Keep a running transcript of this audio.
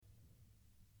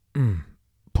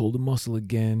Pull the muscle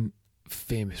again.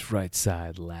 Famous right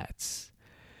side lats.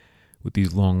 With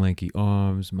these long lanky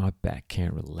arms, my back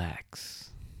can't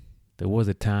relax. There was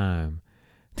a time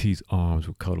these arms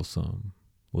would cuddle some.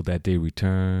 Will that day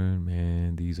return?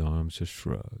 Man, these arms just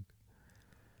shrug.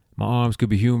 My arms could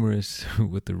be humorous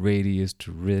with the radius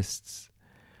to wrists.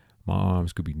 My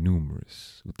arms could be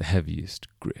numerous with the heaviest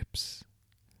grips.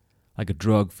 Like a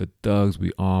drug for thugs,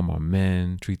 we arm our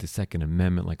men, treat the Second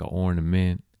Amendment like an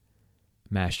ornament.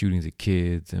 Mass shootings of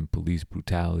kids and police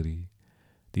brutality.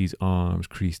 These arms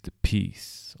crease the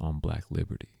peace on black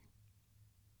liberty.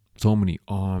 So many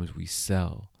arms we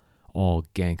sell, all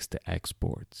gangsta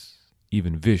exports.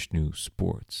 Even Vishnu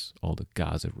sports all the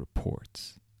Gaza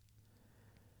reports.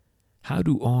 How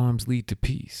do arms lead to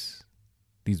peace?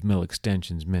 These metal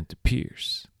extensions meant to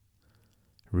pierce.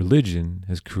 Religion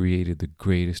has created the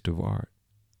greatest of art,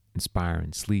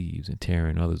 inspiring sleeves and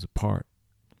tearing others apart.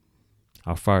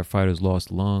 Our firefighters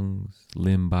lost lungs,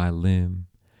 limb by limb.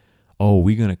 Oh,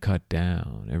 we're gonna cut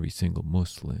down every single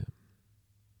Muslim.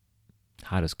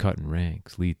 How does cutting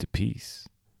ranks lead to peace?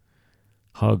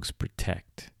 Hugs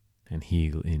protect and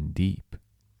heal in deep.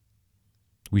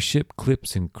 We ship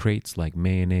clips in crates like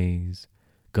mayonnaise,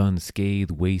 guns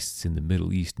scathe wastes in the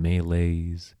Middle East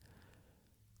malaise.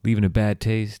 Leaving a bad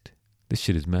taste, this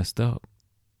shit is messed up.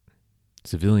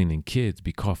 Civilian and kids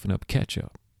be coughing up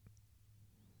ketchup.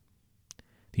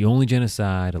 The only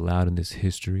genocide allowed in this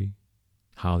history,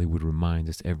 Hollywood reminds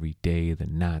us every day of the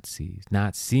Nazis,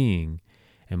 not seeing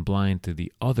and blind to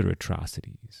the other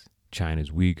atrocities, China's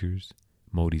Uighurs,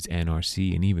 Modi's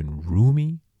NRC, and even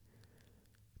Rumi.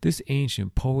 This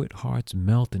ancient poet hearts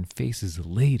melt and faces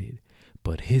elated,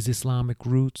 but his Islamic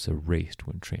roots erased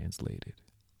when translated.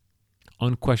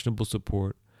 Unquestionable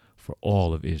support for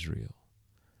all of Israel.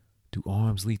 Do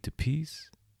arms lead to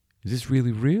peace? Is this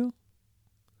really real?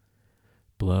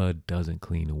 Blood doesn't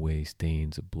clean away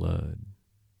stains of blood.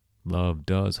 Love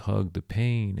does hug the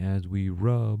pain as we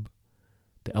rub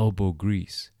the elbow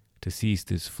grease to cease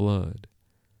this flood.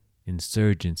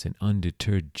 Insurgents and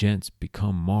undeterred gents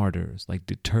become martyrs like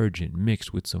detergent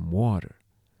mixed with some water.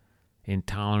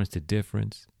 Intolerance to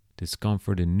difference,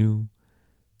 discomfort and new,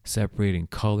 separating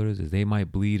colors as they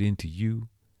might bleed into you.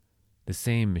 The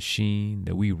same machine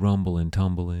that we rumble and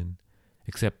tumble in,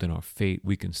 except in our fate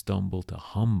we can stumble to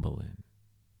humble in.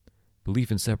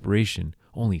 Belief in separation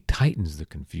only tightens the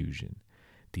confusion.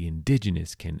 The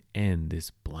indigenous can end this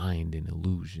blinding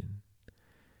illusion.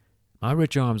 My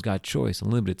rich arms got choice,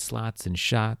 unlimited slots and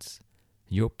shots.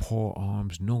 Your poor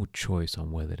arms no choice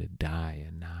on whether to die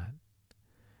or not.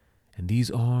 And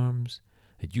these arms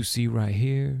that you see right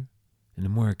here, an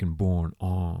American-born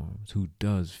arms who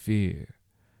does fear.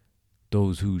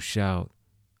 Those who shout,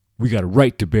 "We got a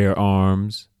right to bear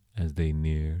arms," as they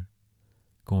near.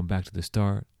 Going back to the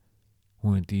start,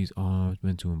 weren't these arms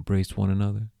meant to embrace one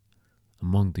another?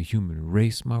 Among the human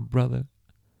race, my brother?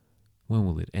 When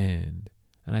will it end?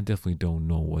 And I definitely don't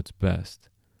know what's best.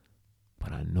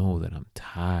 But I know that I'm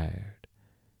tired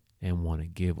and want to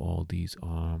give all these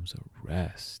arms a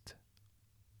rest.